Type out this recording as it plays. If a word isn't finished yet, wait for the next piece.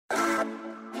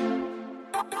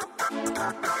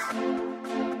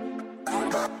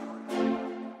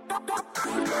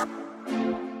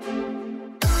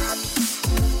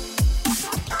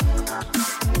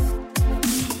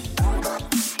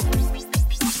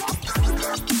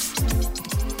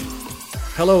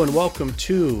Hello and welcome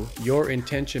to Your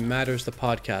Intention Matters, the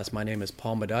podcast. My name is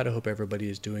Paul Medad. I hope everybody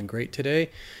is doing great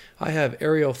today. I have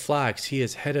Ariel Flax. He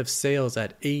is head of sales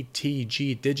at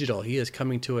ATG Digital. He is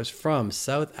coming to us from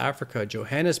South Africa,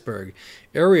 Johannesburg.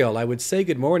 Ariel, I would say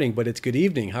good morning, but it's good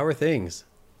evening. How are things?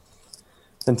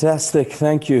 Fantastic.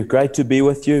 Thank you. Great to be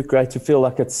with you. Great to feel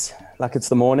like it's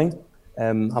the morning.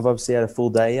 I've obviously had a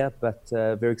full day here, but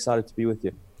very excited to be with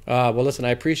you. Well, listen, I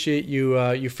appreciate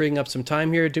you freeing up some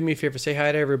time here. Do me a favor, say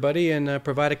hi to everybody and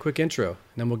provide a quick intro, and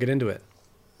then we'll get into it.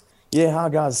 Yeah, hi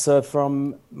guys. So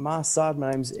from my side,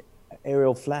 my name's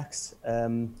Ariel Flax.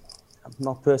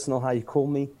 Not personal how you call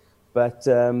me, but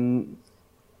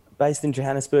based in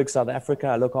Johannesburg, South Africa.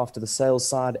 I look after the sales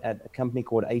side at a company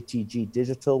called ATG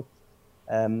Digital.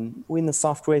 We're in the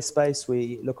software space.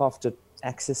 We look after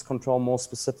access control more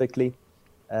specifically.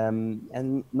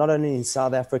 And not only in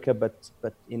South Africa, but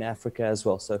in Africa as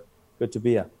well. So good to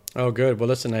be here. Oh, good. Well,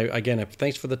 listen, again,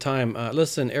 thanks for the time.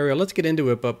 Listen, Ariel, let's get into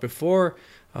it. But before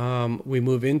we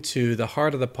move into the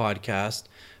heart of the podcast,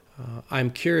 I'm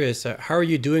curious, how are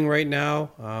you doing right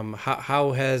now?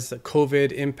 How has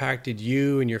COVID impacted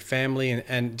you and your family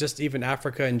and just even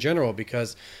Africa in general?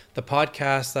 Because the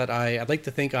podcast that I'd like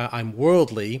to think I'm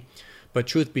worldly. But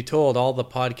truth be told, all the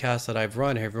podcasts that I've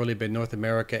run have really been North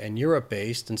America and Europe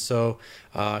based. And so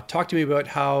talk to me about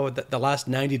how the last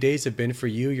 90 days have been for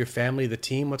you, your family, the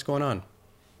team. What's going on?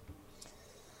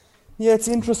 Yeah, it's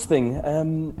interesting.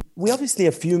 We're obviously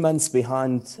a few months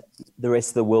behind the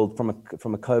rest of the world from a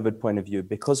COVID point of view,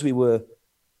 because we were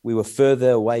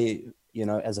further away,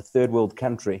 as a third world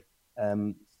country.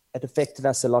 It affected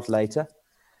us a lot later.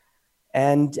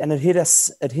 And it hit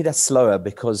us slower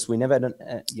because we never had,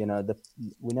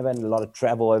 we never had a lot of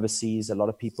travel overseas. A lot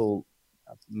of people,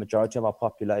 majority of our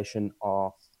population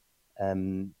are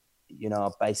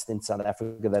based in South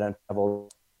Africa. They don't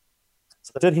travel.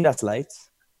 So it did hit us late.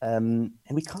 And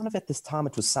we kind of, at this time,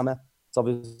 it was summer. It's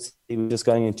obviously we're just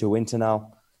going into winter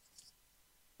now.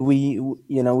 We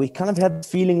kind of had the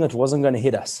feeling it wasn't going to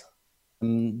hit us.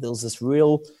 There was this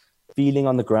real feeling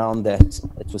on the ground that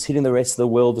it was hitting the rest of the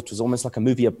world. It was almost like a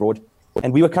movie abroad.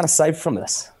 And we were kind of saved from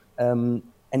this. And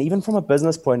even from a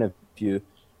business point of view,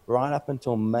 right up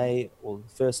until May or the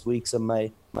first weeks of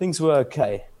May, things were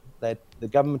okay. The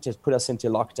government had put us into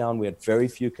lockdown. We had very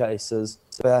few cases.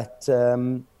 But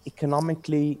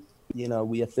economically,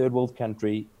 we're a third world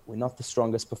country. We're not the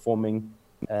strongest performing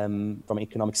from an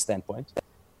economic standpoint.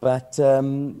 But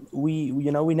we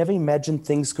never imagined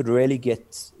things could really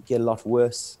get a lot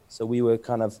worse. So we were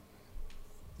kind of,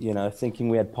 thinking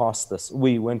we had passed this.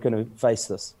 We weren't going to face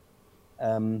this.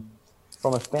 From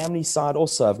a family side,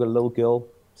 also, I've got a little girl.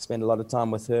 Spend a lot of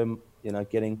time with her.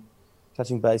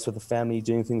 Touching base with the family,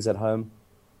 doing things at home.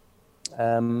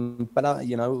 But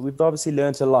we've obviously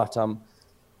learned a lot.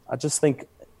 I just think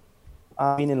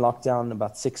I've been in lockdown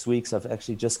about 6 weeks. I've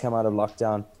actually just come out of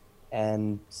lockdown.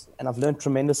 And I've learned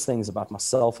tremendous things about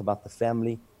myself, about the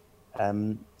family,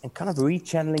 and kind of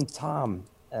rechanneling time.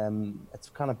 It's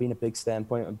kind of been a big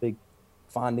standpoint, a big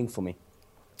finding for me.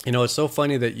 It's so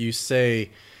funny that you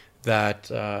say that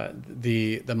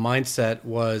the mindset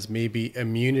was maybe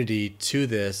immunity to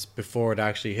this before it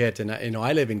actually hit. And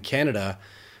I live in Canada,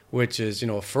 which is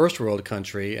a first world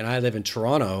country, and I live in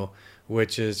Toronto,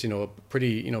 which is a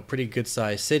pretty good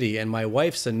sized city. And my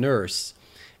wife's a nurse.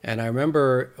 And I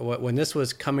remember when this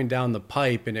was coming down the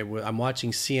pipe, and I'm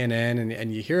watching CNN,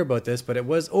 and you hear about this, but it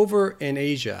was over in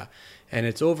Asia, and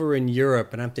it's over in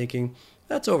Europe, and I'm thinking,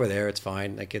 that's over there, it's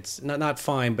fine. Like, it's not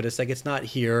fine, but it's like it's not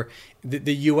here.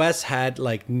 The U.S. had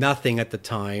like nothing at the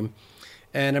time,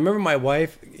 and I remember my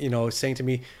wife, saying to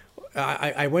me,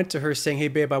 I went to her saying, hey,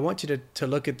 babe, I want you to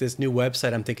look at this new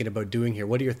website I'm thinking about doing here.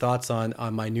 What are your thoughts on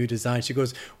my new design? She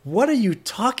goes, what are you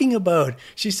talking about?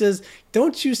 She says,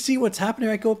 don't you see what's happening?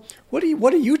 I go, what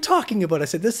are you talking about? I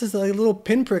said, this is a little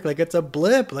pinprick, like it's a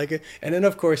blip. And then,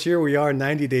 of course, here we are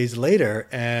 90 days later,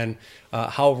 and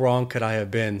how wrong could I have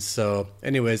been? So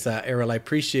anyways, Ariel, I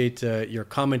appreciate your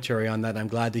commentary on that. I'm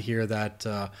glad to hear that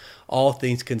all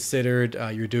things considered,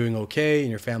 you're doing okay and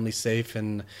your family's safe,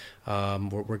 and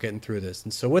we're getting through this.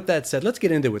 And so with that said, let's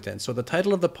get into it then. So the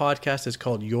title of the podcast is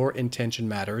called Your Intention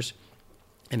Matters.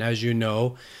 And as you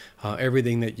know,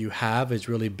 everything that you have is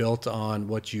really built on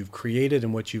what you've created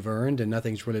and what you've earned, and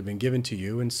nothing's really been given to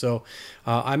you. And so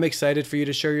I'm excited for you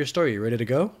to share your story. You ready to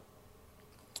go?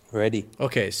 Ready.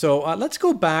 Okay, so let's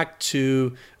go back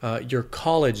to your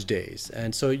college days.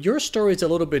 And so your story is a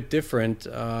little bit different,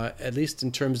 at least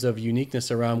in terms of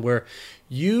uniqueness around where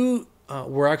you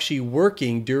were actually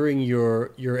working during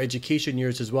your education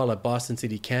years as well at Boston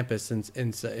City campus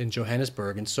in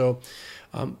Johannesburg. And so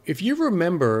if you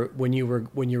remember when you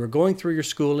were going through your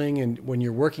schooling and when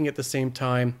you're working at the same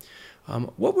time,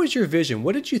 what was your vision?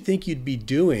 What did you think you'd be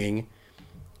doing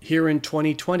here in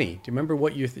 2020? Do you remember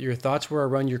what your thoughts were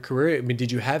around your career? I mean,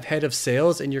 did you have head of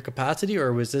sales in your capacity,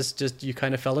 or was this just you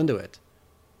kind of fell into it?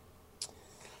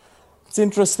 It's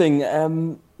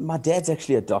interesting. My dad's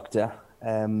actually a doctor.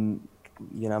 My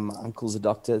uncle's a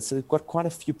doctor, so we've got quite a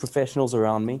few professionals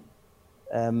around me.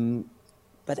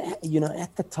 But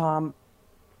at the time,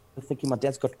 I'm thinking my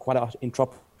dad's got quite an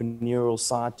entrepreneurial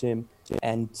side to him,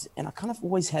 and I kind of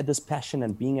always had this passion.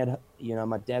 And being at,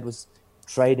 my dad was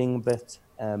trading a bit,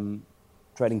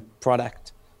 trading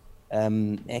product,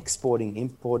 exporting,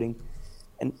 importing,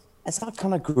 and as I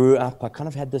kind of grew up, I kind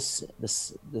of had this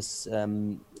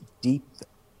deep,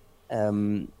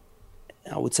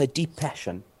 I would say, deep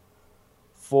passion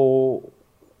for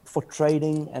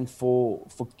trading and for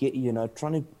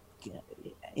trying to.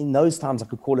 In those times, I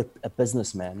could call it a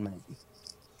businessman, maybe.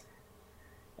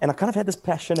 And I kind of had this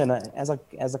passion, and as I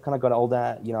kind of got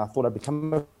older, I thought I'd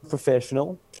become a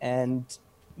professional and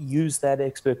use that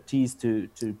expertise to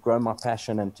grow my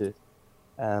passion and to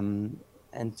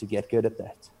get good at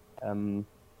that.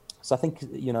 So I think,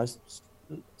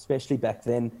 especially back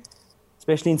then,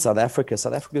 especially in South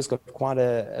Africa's got quite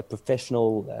a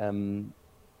professional,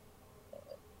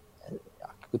 I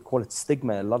could call it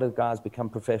stigma. A lot of guys become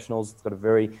professionals. It's got a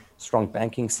very strong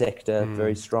banking sector,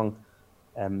 very strong.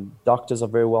 Doctors are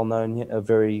very well known,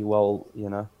 very well,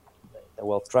 they're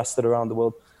well trusted around the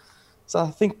world. So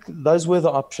I think those were the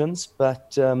options,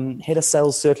 but head of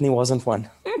sales certainly wasn't one.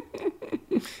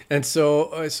 And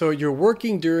so you're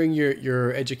working during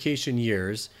your education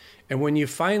years, and when you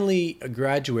finally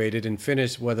graduated and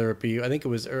finished, whether it be, I think it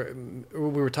was, we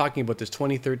were talking about this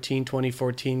 2013,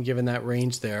 2014, given that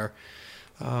range there,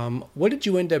 what did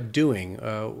you end up doing?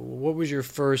 What was your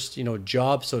first,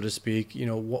 job, so to speak,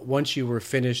 once you were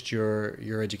finished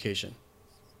your education?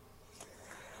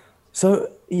 So,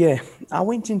 I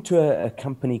went into a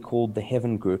company called the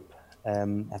Heaven Group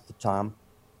at the time,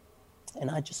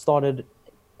 and I just started.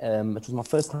 It was my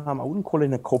first time. I wouldn't call it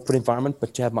in a corporate environment,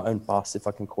 but to have my own boss, if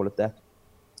I can call it that.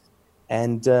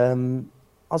 And I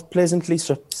was pleasantly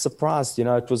surprised.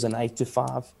 It was an 8 to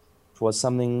 5. It was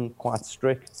something quite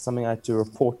strict, something I had to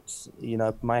report,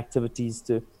 my activities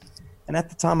to. And at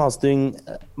the time, I was doing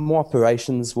more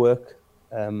operations work.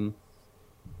 And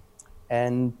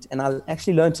I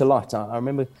actually learned a lot. I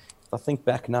remember, if I think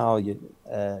back now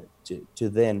to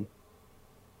then,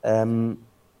 I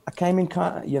came in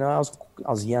I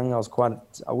was young. I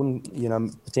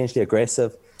wouldn't, potentially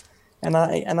aggressive, and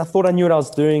I thought I knew what I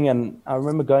was doing. And I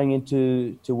remember going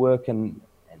into work and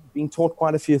being taught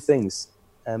quite a few things,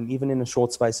 even in a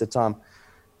short space of time.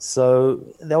 So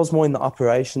that was more in the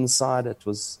operations side. It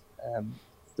was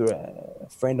through a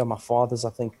friend of my father's, I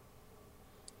think.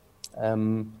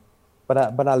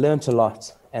 But I learned a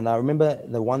lot. And I remember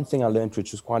the one thing I learned,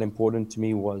 which was quite important to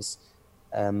me, was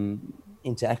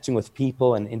interacting with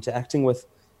people and interacting with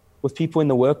people in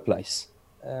the workplace.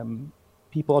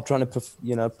 People are trying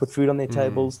to, put food on their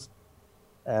tables.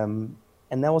 And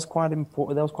that was quite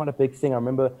important. That was quite a big thing. I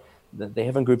remember the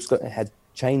Heaven Groups had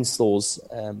chain stores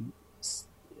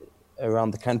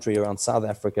around the country, around South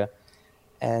Africa.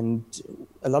 And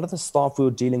a lot of the staff we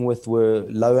were dealing with were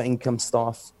lower income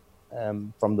staff,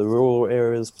 from the rural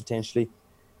areas potentially,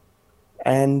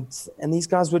 and these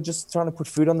guys were just trying to put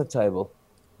food on the table,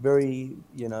 very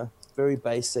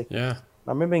basic. Yeah.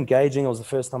 I remember engaging. It was the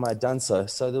first time I'd done so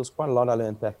there was quite a lot I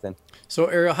learned back then. So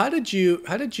Ariel, how did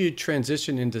you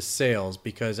transition into sales?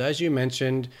 Because as you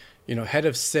mentioned, head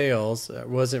of sales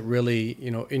wasn't really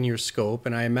in your scope,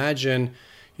 and I imagine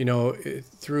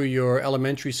through your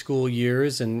elementary school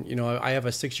years, and I have a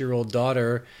 6-year-old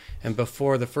daughter, and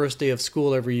before the first day of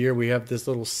school every year we have this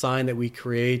little sign that we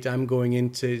create. I'm going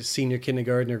into senior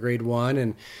kindergarten or grade 1,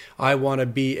 and I want to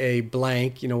be a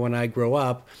blank when I grow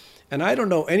up. And I don't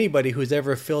know anybody who's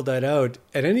ever filled that out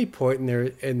at any point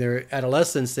in their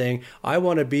adolescence, saying, I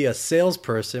want to be a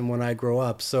salesperson when I grow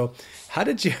up. So how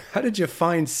did you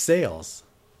find sales?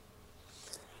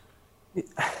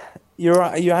 You're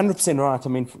right. You're 100% right. I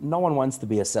mean, no one wants to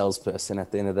be a salesperson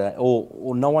at the end of the day,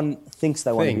 or no one thinks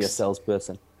they want to be a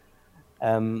salesperson.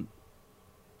 And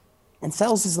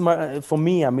sales is for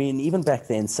me. I mean, even back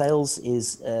then, sales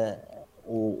is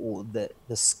or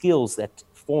the skills that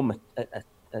form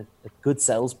a good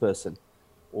salesperson,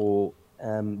 or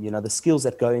the skills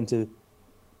that go into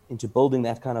building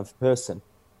that kind of person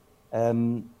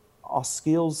are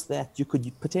skills that you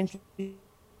could potentially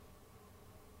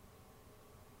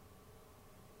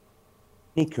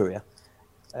any career.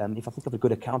 If I think of a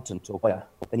good accountant or lawyer,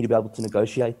 they need to be able to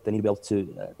negotiate. They need to be able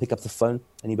to pick up the phone.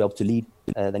 They need to be able to lead.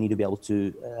 They need to be able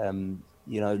to,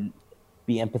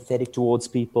 be empathetic towards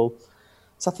people.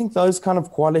 So I think those kind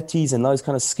of qualities and those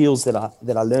kind of skills that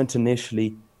I learned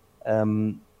initially,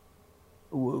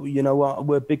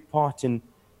 were a big part in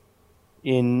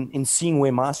seeing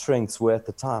where my strengths were at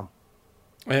the time.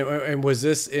 And was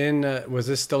this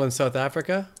still in South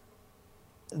Africa?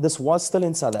 This was still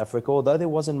in South Africa, although there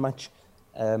wasn't much.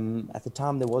 At the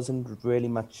time, there wasn't really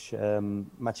much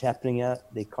happening here.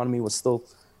 The economy was still,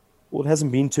 it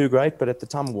hasn't been too great, but at the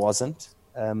time it wasn't.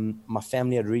 My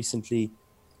family had recently,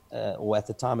 or at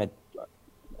the time,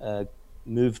 had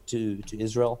moved to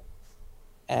Israel,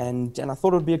 and I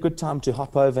thought it would be a good time to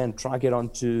hop over and try get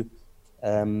onto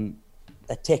a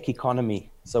tech economy,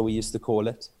 so we used to call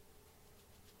it,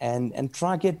 and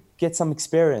try get some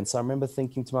experience. I remember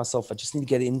thinking to myself, I just need to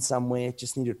get in somewhere,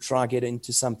 just need to try get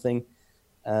into something.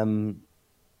 And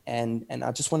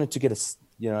I just wanted to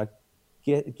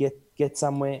get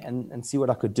somewhere and see what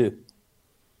I could do.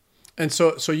 And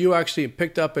so you actually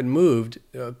picked up and moved,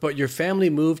 but your family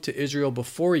moved to Israel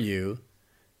before you.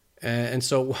 And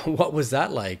so what was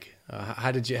that like?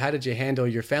 How did you handle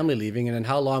your family leaving? And then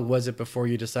how long was it before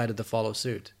you decided to follow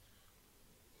suit?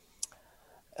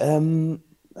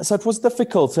 So it was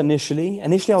difficult initially.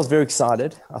 Initially, I was very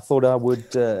excited. I thought I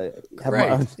would have my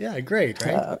own. Yeah, great,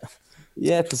 right?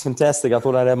 Yeah, it was fantastic. I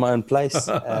thought I'd have my own place,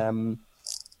 own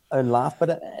life.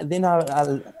 But then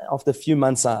after a few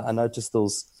months, I noticed there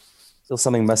was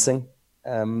something missing.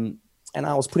 And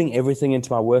I was putting everything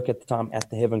into my work at the time at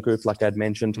the Heaven Group, like I'd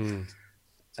mentioned.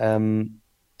 And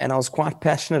I was quite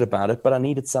passionate about it, but I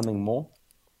needed something more.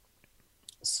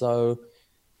 So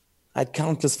I had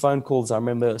countless phone calls. I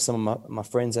remember some of my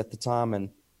friends at the time and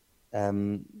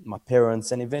my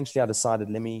parents. And eventually I decided,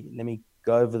 let me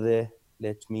go over there.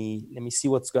 Let me see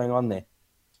what's going on there.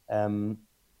 And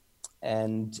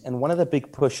one of the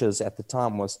big pushes at the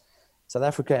time was South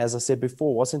Africa, as I said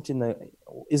before, isn't in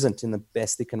the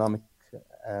best economic,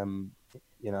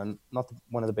 not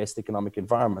one of the best economic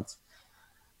environments.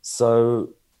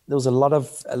 So there was a lot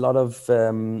of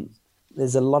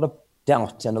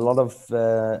doubt and a lot of,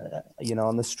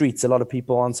 on the streets, a lot of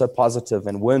people aren't so positive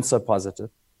and weren't so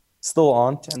positive, still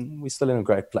aren't, and we're still in a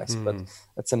great place, but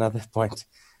that's another point.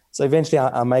 So eventually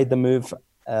I made the move,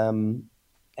 and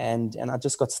I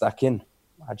just got stuck in.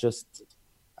 I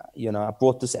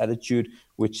brought this attitude,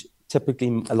 which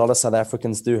typically a lot of South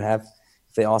Africans do have,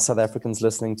 if there are South Africans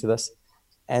listening to this.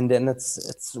 And then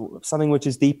it's something which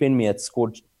is deep in me. It's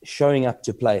called showing up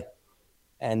to play.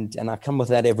 And I come with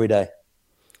that every day.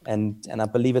 And I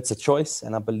believe it's a choice.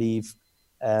 And I believe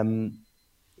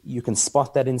you can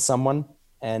spot that in someone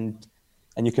and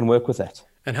you can work with that.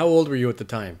 And how old were you at the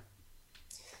time?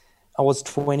 I was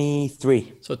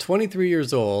 23. So 23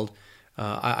 years old.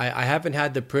 I haven't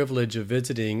had the privilege of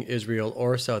visiting Israel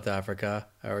or South Africa,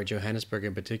 or Johannesburg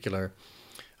in particular.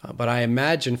 But I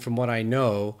imagine from what I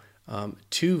know,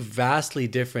 two vastly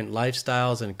different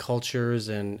lifestyles and cultures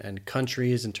and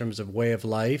countries in terms of way of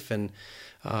life. And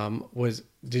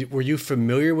were you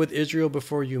familiar with Israel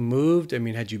before you moved? I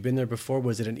mean, had you been there before?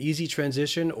 Was it an easy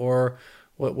transition, or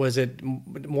was it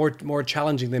more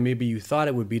challenging than maybe you thought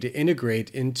it would be to integrate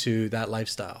into that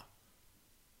lifestyle?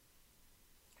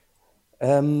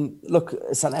 Look,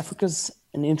 South Africa's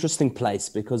an interesting place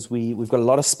because we've got a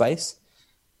lot of space,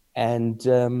 and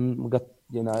we've got,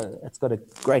 it's got a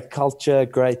great culture,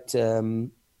 great,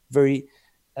 very,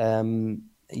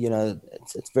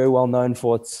 it's very well known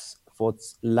for its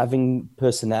loving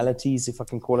personalities, if I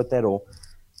can call it that, or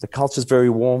the culture's very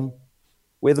warm.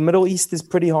 Where the Middle East is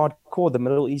pretty hardcore. The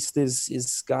Middle East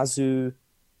is guys who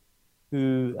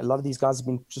a lot of these guys have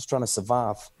been just trying to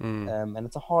survive, and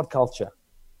it's a hard culture.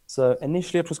 So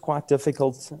initially it was quite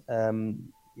difficult.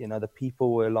 The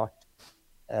people were like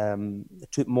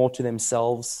more to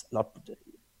themselves, a lot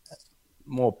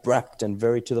more abrupt and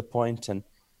very to the point and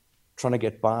trying to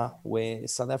get by. Where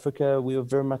South Africa, we were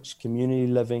very much community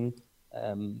living,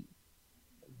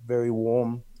 very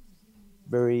warm,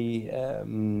 very,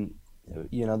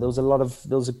 there's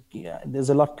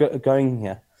a lot going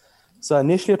here. So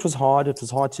initially it was hard. It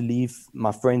was hard to leave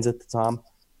my friends at the time.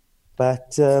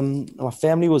 But my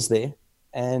family was there,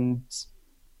 and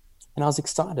I was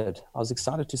excited. I was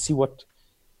excited to see what,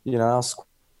 I was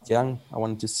quite young. I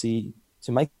wanted to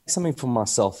make something for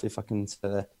myself, if I can say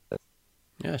that.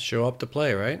 Yeah, show up to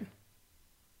play, right?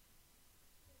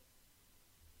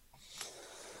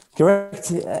 Correct.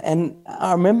 And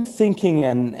I remember thinking,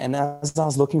 and as I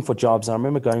was looking for jobs, I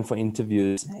remember going for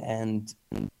interviews, and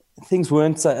things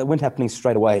weren't happening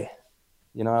straight away.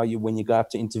 You know, when you go up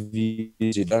to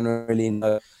interviews, you don't really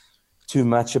know too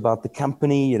much about the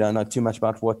company. You don't know too much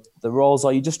about what the roles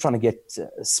are. You're just trying to get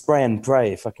spray and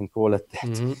pray, if I can call it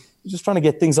that. Mm-hmm. You're just trying to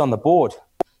get things on the board.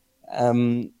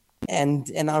 And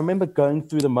I remember going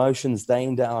through the motions day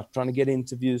in, day out, trying to get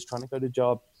interviews, trying to go to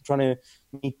jobs, trying to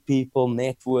meet people,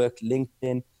 network,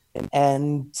 LinkedIn.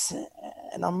 And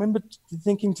I remember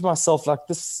thinking to myself, like,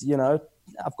 this, you know,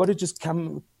 I've got to just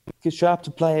show up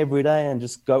to play every day and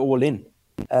just go all in.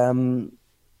 And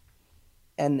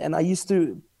I used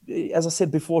to, as I said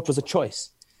before, it was a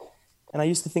choice. And I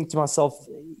used to think to myself,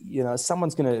 you know,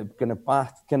 someone's gonna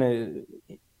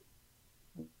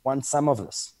want some of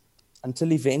this.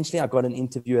 Until eventually I got an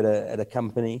interview at a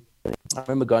company. I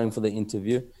remember going for the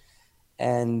interview,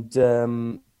 and I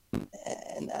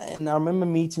remember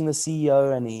meeting the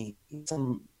CEO, and he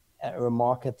some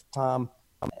remark at the time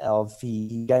of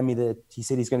he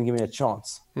said he's going to give me a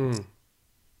chance.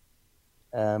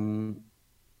 And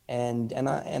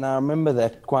I remember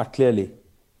that quite clearly.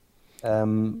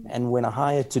 And when I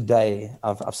hire today,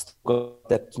 I've still got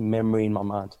that memory in my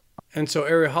mind. And so,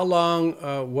 Ariel, how long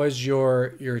was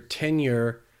your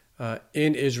tenure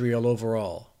in Israel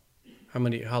overall?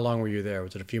 How long were you there?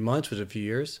 Was it a few months? Was it a few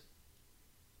years?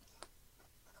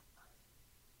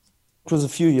 It was a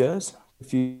few years.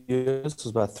 It was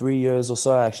about 3 years or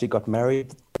so. I actually got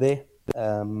married there.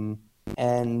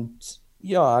 And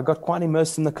yeah, I got quite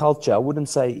immersed in the culture. I wouldn't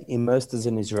say immersed as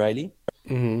an Israeli,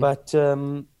 but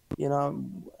you know,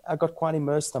 I got quite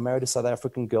immersed. I married a South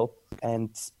African girl, and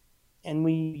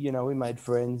we, you know, we made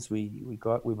friends. We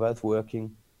both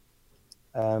working,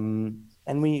 and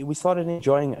we started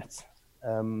enjoying it.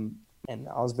 And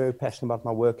I was very passionate about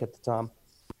my work at the time,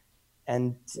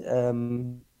 and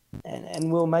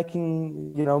we were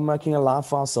making a life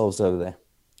for ourselves over there.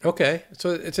 Okay, so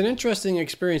it's an interesting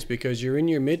experience because you're in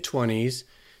your mid-20s.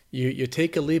 You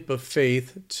take a leap of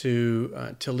faith to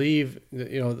leave,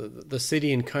 you know, the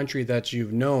city and country that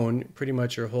you've known pretty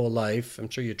much your whole life. I'm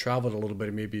sure you traveled a little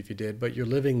bit, maybe if you did, but you're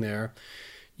living there.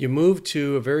 You move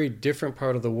to a very different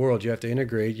part of the world. You have to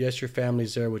integrate. Yes, your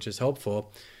family's there, which is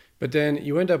helpful, but then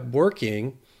you end up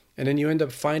working, and then you end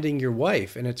up finding your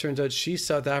wife, and it turns out she's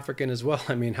South African as well.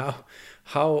 I mean, how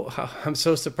I'm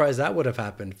so surprised that would have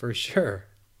happened, for sure.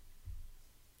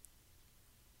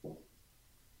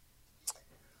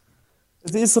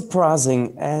 It is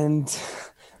surprising, and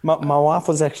my wife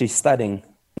was actually studying.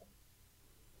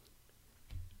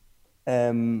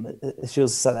 She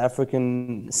was South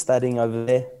African, studying over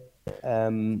there.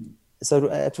 So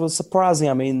it was surprising.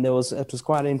 I mean, it was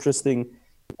quite interesting.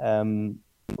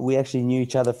 We actually knew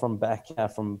each other from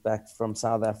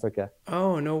South Africa.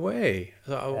 Oh, no way!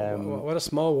 What a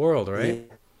small world, right?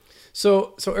 Yeah.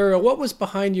 So Ariel, what was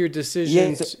behind your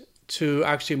decision to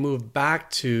actually move back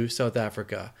to South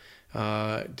Africa?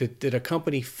 Did a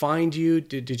company find you?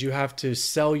 Did you have to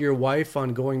sell your wife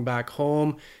on going back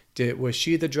home? Was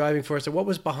she the driving force? So what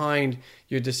was behind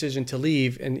your decision to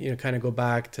leave and, you know, kind of go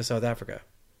back to South Africa?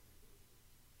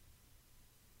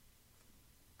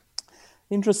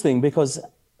 Interesting, because,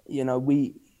 you know,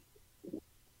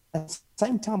 at the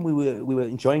same time we were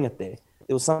enjoying it there.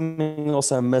 There was something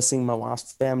also missing. My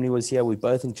wife's family was here. We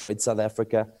both enjoyed South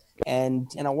Africa, and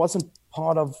I wasn't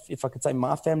part of, if I could say,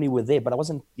 my family were there, but I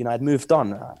wasn't, you know, I'd moved on.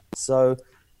 So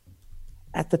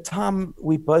at the time,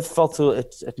 we both felt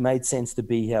it made sense to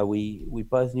be here. We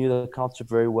both knew the culture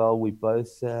very well. We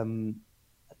both,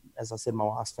 as I said, my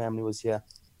wife's family was here,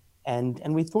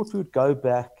 and we thought we would go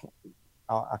back.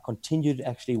 I continued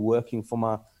actually working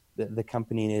for the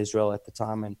company in Israel at the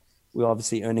time, and we were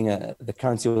obviously earning the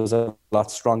currency was a lot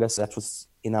stronger, so that was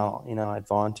in our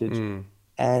advantage.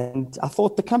 And I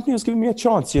thought the company was giving me a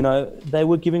chance. You know, they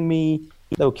were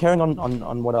carrying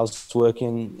on what I was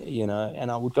working, you know, and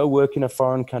I would go work in a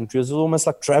foreign country. It was almost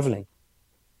like traveling,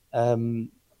 and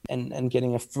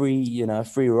getting a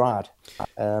free ride.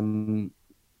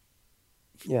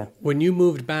 Yeah. When you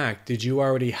moved back, did you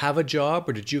already have a job,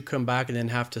 or did you come back and then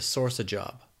have to source a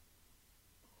job?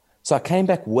 So I came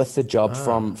back with the job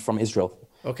from Israel.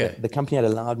 Okay. The company had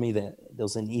allowed me there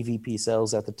was an EVP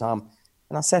sales at the time.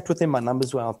 And I sat with him. My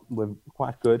numbers were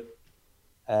quite good.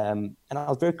 And I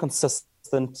was very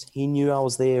consistent. He knew I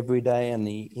was there every day, and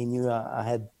he knew I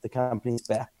had the company's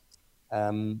back.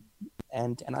 And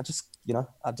I just, you know,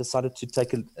 I decided to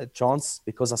take a chance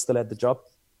because I still had the job.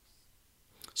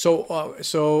 So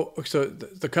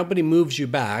the company moves you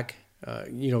back,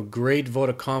 you know, great vote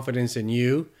of confidence in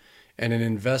you and an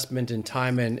investment in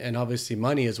time and obviously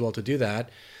money as well to do that.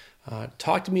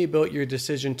 Talk to me about your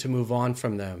decision to move on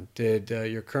from them. Did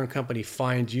your current company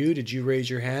find you? Did you raise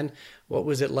your hand? What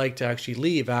was it like to actually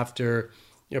leave after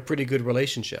a pretty good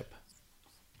relationship?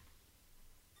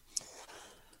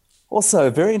 Also,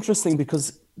 very interesting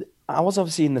because I was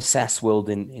obviously in the SaaS world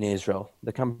in Israel.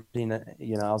 The company,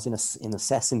 I was in a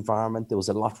SaaS environment. There was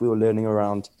a lot we were learning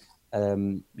around,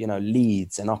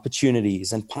 leads and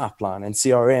opportunities and pipeline and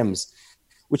CRMs,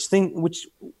 which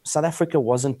South Africa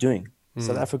wasn't doing.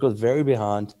 South Africa was very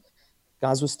behind.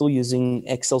 Guys were still using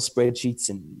Excel spreadsheets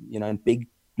in big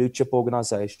blue chip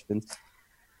organizations.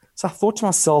 So I thought to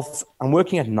myself, I'm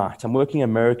working at night. I'm working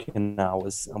American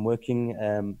hours. I'm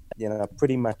working,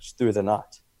 pretty much through the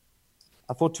night.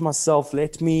 I thought to myself,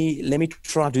 let me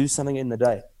try to do something in the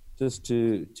day, just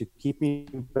to keep me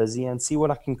busy and see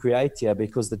what I can create here,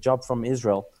 because the job from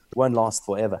Israel won't last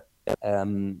forever.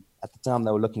 At the time,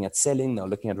 they were looking at selling, they were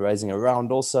looking at raising a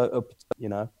round, also,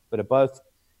 bit of both.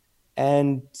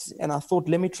 And I thought,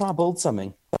 let me try build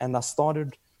something. And I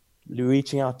started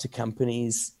reaching out to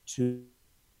companies to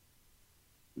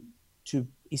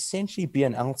essentially be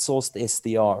an outsourced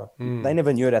SDR. They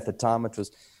never knew it at the time. It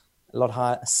was a lot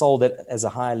higher, sold it as a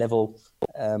higher level,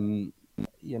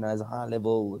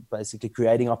 basically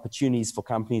creating opportunities for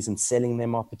companies and selling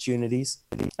them opportunities.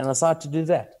 And I decided to do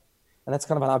that. And that's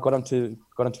kind of how I got into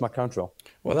my current role.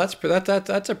 Well,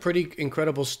 that's a pretty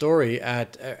incredible story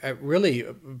at really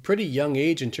a pretty young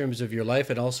age in terms of your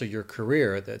life and also your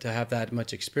career, to have that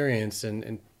much experience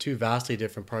in two vastly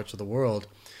different parts of the world.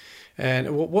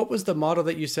 And what was the motto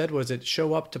that you said? Was it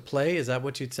show up to play? Is that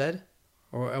what you'd said?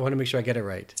 Or I want to make sure I get it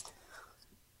right.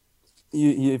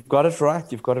 You've got it right.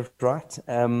 You've got it right.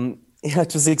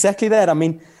 It was exactly that. I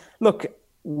mean, look,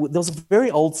 there was a very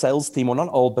old sales team, or not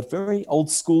old, but very old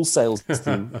school sales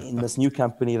team in this new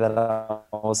company that I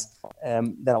was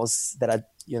kind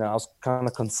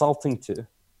of consulting to.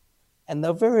 And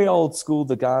they're very old school.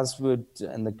 The guys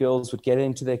and the girls would get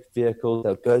into their vehicle. They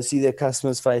would go see their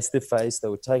customers face to face. They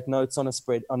would take notes on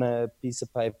a piece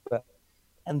of paper,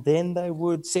 and then they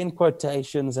would send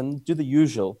quotations and do the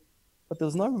usual. But there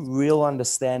was no real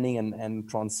understanding and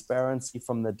transparency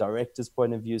from the director's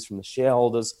point of views, from the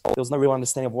shareholders. There was no real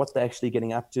understanding of what they're actually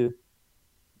getting up to.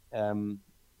 And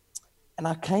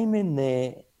I came in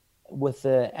there with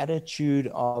the attitude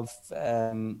of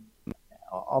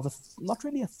not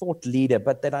really a thought leader,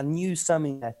 but that I knew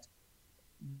something that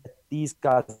these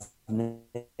guys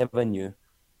never knew.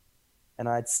 And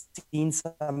I'd seen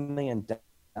something and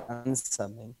done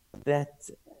something that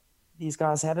these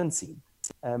guys hadn't seen.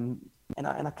 And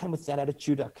I came with that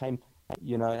attitude. I came,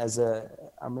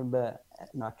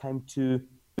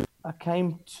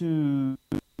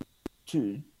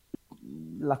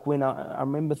 like when I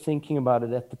remember thinking about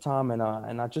it at the time,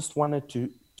 and I just wanted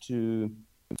to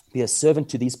be a servant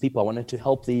to these people. I wanted to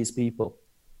help these people.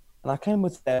 And I came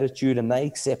with that attitude, and they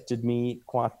accepted me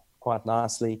quite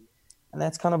nicely. And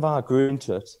that's kind of how I grew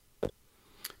into it.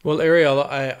 Well, Ariel,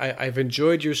 I've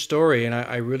enjoyed your story, and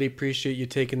I really appreciate you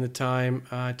taking the time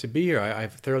to be here.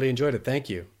 I've thoroughly enjoyed it.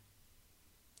 Thank you.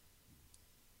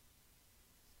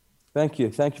 Thank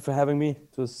you. Thank you for having me.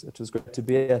 It was great to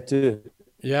be here too.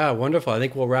 Yeah, wonderful. I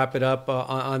think we'll wrap it up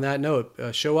on that note.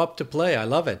 Show up to play. I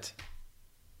love it.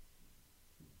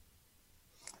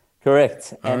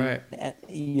 Correct. All right. And,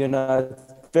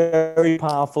 very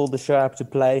powerful to show up to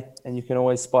play, and you can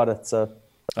always spot it. So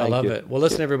I love it. Well,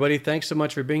 listen, everybody, thanks so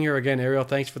much for being here again. Ariel,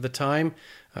 thanks for the time.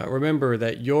 Remember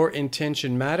that your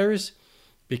intention matters,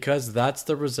 because that's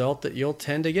the result that you'll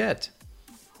tend to get.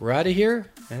 We're out of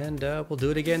here, and we'll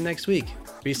do it again next week.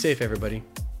 Be safe, everybody.